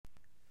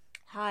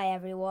Hi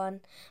everyone,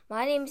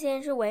 my name is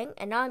Andrew Wing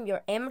and I'm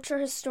your amateur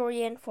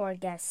historian for, I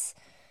guess,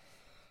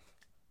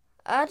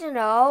 I don't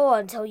know,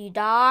 until you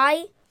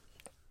die.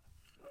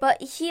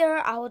 But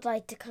here I would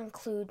like to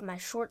conclude my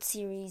short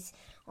series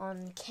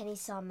on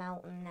Kennesaw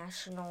Mountain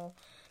National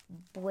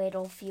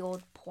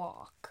Battlefield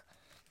Park.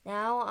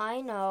 Now I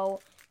know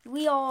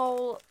we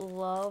all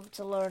loved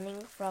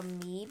learning from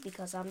me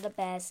because I'm the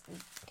best and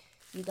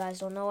you guys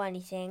don't know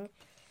anything.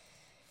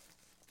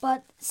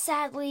 But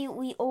sadly,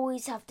 we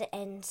always have to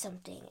end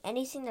something.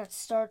 Anything that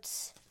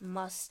starts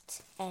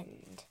must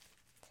end.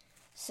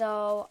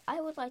 So I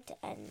would like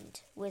to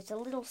end with a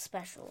little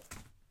special.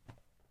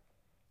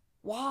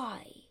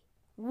 Why?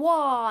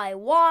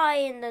 Why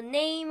in the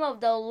name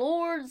of the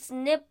Lord's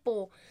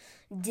nipple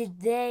did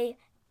they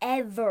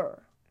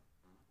ever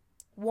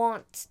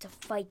want to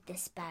fight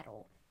this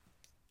battle?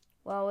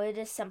 Well, it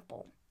is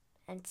simple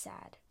and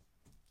sad.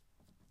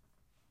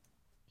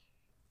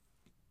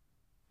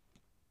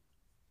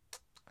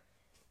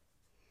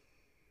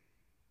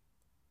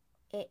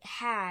 It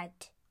had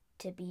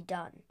to be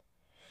done.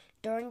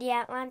 During the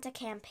Atlanta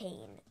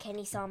campaign,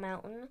 Kennesaw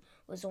Mountain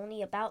was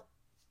only about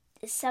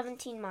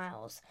 17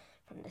 miles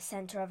from the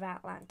center of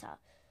Atlanta.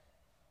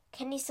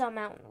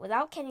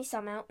 Without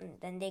Kennesaw Mountain,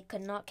 then they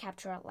could not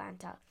capture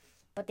Atlanta,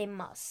 but they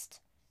must.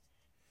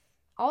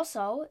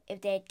 Also,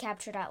 if they had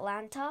captured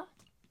Atlanta,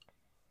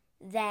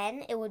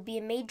 then it would be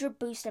a major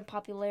boost in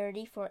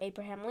popularity for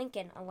Abraham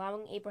Lincoln,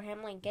 allowing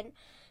Abraham Lincoln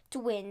to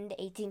win the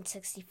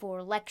 1864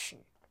 election.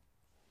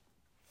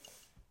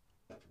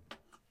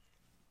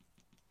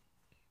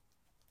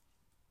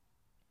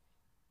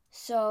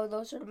 So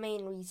those are the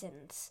main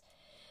reasons.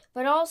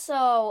 But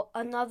also,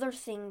 another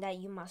thing that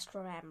you must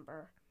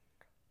remember.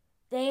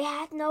 They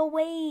had no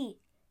way.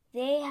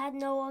 They had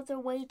no other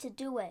way to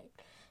do it.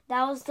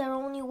 That was their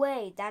only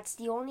way. That's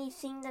the only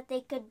thing that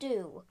they could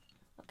do.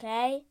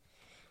 Okay?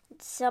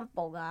 It's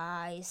simple,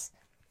 guys.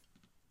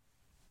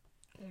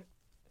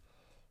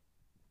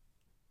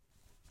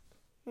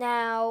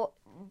 Now,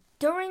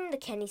 during the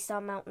Kennesaw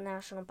Mountain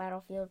National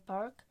Battlefield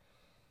Park,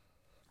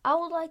 I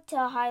would like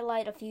to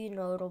highlight a few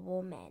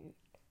notable men.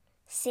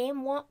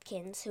 Sam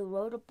Watkins, who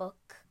wrote a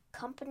book,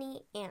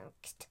 Company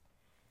Anked,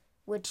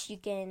 which you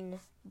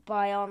can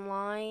buy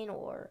online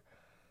or,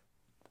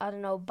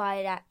 buy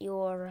it at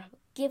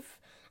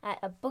at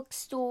a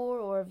bookstore,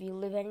 or if you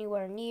live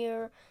anywhere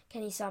near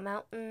Kennesaw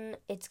Mountain,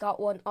 it's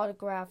got one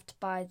autographed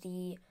by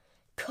the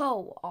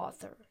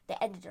co-author,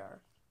 the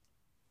editor,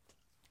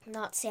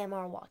 not Sam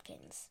R.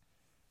 Watkins.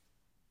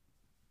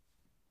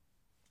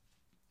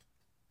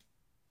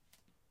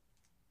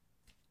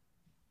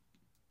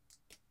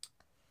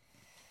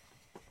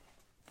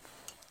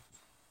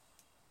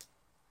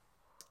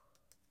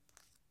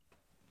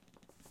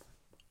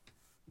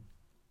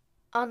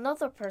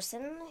 Another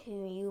person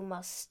who you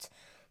must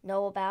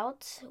know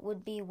about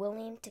would be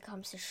William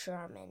Tecumseh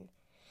Sherman.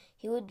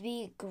 He would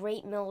be a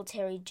great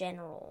military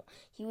general.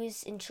 He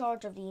was in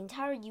charge of the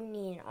entire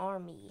Union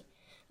Army,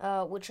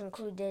 which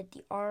included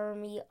the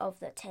Army of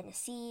the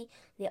Tennessee,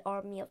 the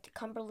Army of the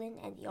Cumberland,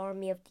 and the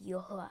Army of the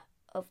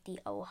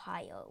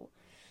Ohio.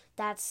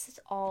 That's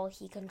all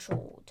he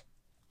controlled.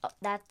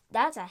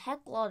 That's a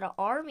heck lot of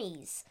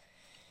armies.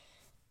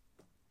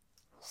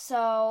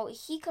 So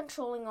he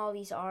controlling all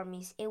these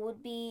armies, it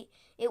wouldn't be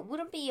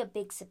a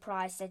big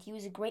surprise that he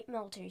was a great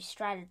military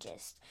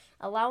strategist,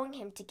 allowing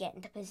him to get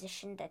into the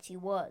position that he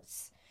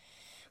was.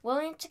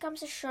 William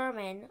Tecumseh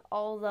Sherman,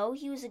 although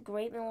he was a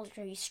great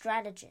military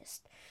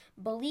strategist,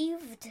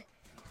 believed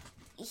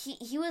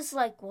he was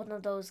like one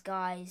of those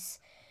guys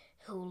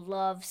who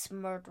loves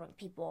murdering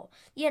people.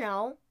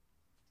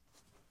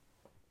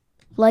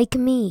 Like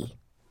me.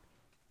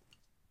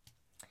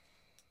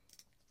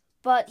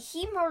 But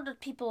he murdered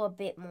people a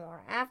bit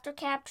more. After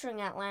capturing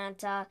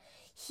Atlanta,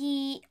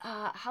 he,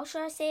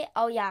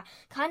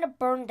 kind of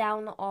burned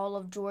down all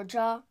of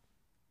Georgia,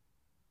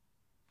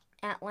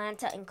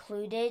 Atlanta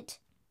included.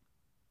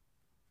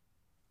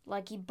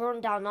 Like, he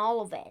burned down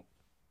all of it.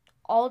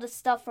 All the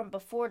stuff from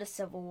before the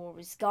Civil War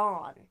was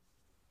gone.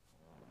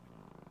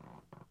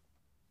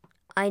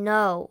 I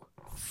know.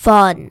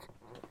 Fun.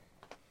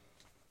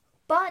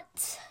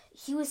 But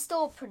he was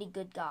still a pretty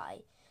good guy.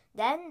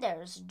 Then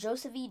there's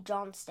Joseph E.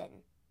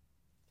 Johnston.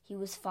 He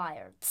was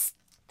fired.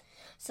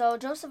 So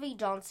Joseph E.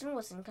 Johnston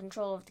was in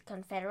control of the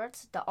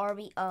Confederates, the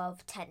Army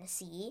of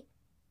Tennessee.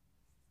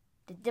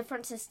 The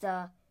difference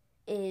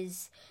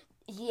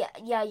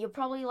you're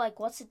probably like,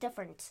 what's the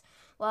difference?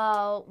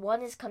 Well,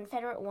 one is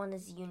Confederate, one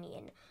is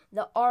Union.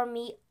 The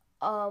Army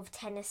of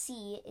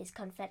Tennessee is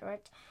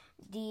Confederate.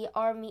 The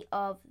Army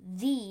of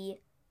the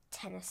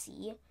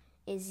Tennessee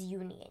is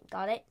Union.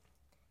 Got it?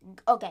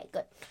 Okay,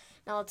 good.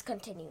 Now let's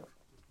continue.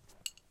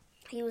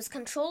 He was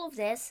control of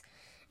this,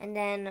 and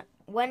then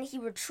when he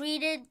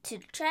retreated to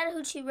the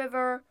Chattahoochee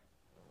River,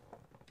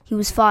 he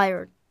was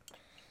fired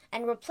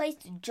and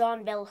replaced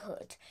John Bell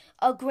Hood,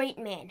 a great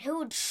man who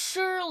would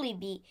surely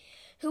be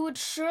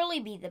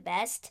the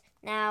best.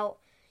 Now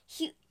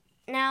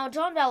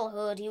John Bell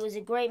Hood, he was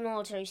a great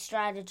military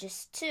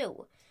strategist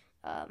too.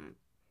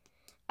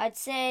 I'd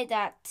say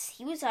that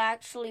he was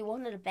actually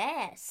one of the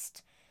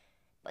best.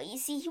 But you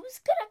see, he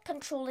was good at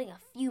controlling a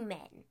few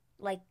men,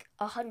 like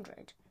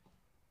 100.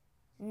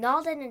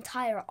 Not an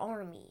entire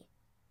army.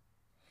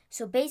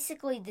 So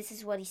basically, this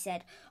is what he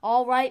said.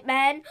 All right,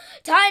 men,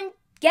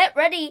 get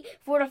ready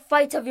for the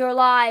fight of your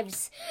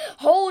lives.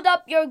 Hold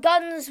up your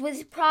guns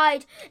with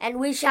pride, and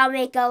we shall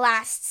make a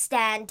last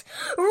stand.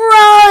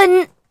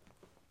 Run!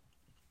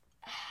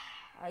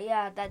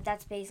 Yeah,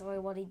 that's basically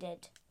what he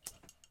did.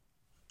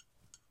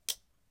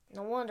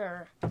 No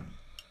wonder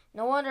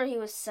he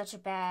was such a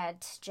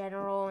bad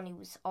general, and he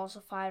was also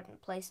fired and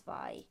replaced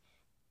by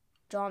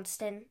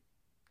Johnston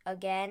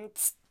again.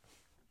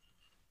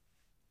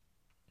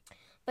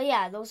 But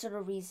yeah, those are the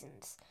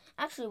reasons.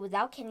 Actually,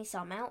 without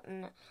Kennesaw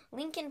Mountain,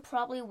 Lincoln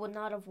probably would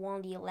not have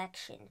won the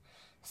election.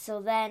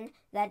 So then,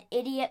 that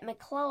idiot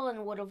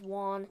McClellan would have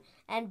won,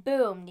 and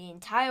boom, the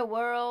entire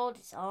world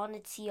is on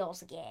its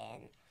heels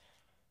again.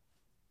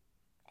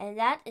 And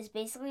that is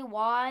basically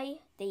why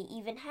they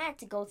even had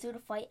to go through the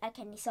fight at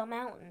Kennesaw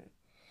Mountain.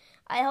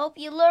 I hope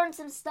you learned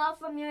some stuff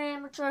from your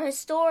amateur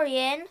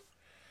historian.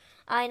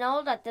 I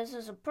know that this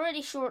was a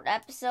pretty short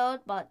episode,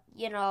 but,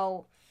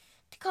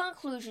 the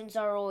conclusions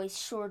are always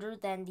shorter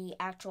than the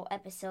actual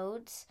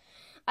episodes.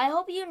 I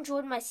hope you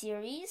enjoyed my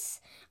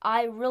series.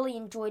 I really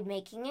enjoyed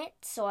making it,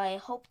 so I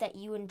hope that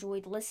you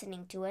enjoyed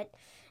listening to it,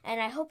 and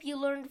I hope you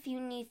learned a few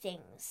new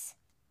things.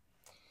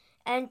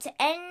 And to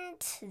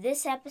end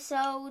this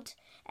episode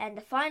and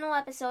the final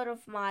episode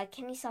of my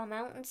Kennesaw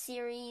Mountain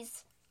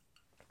series,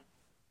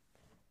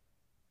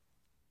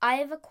 I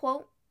have a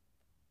quote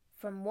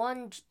from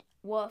one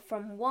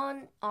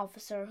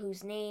officer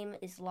whose name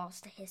is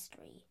lost to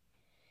history.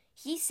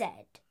 He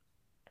said,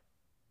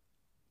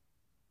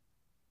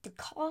 "The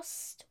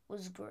cost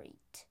was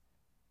great,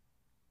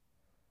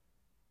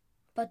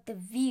 but the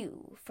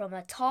view from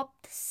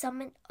atop the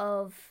summit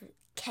of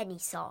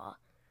Kennesaw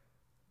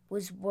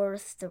was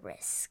worth the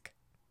risk."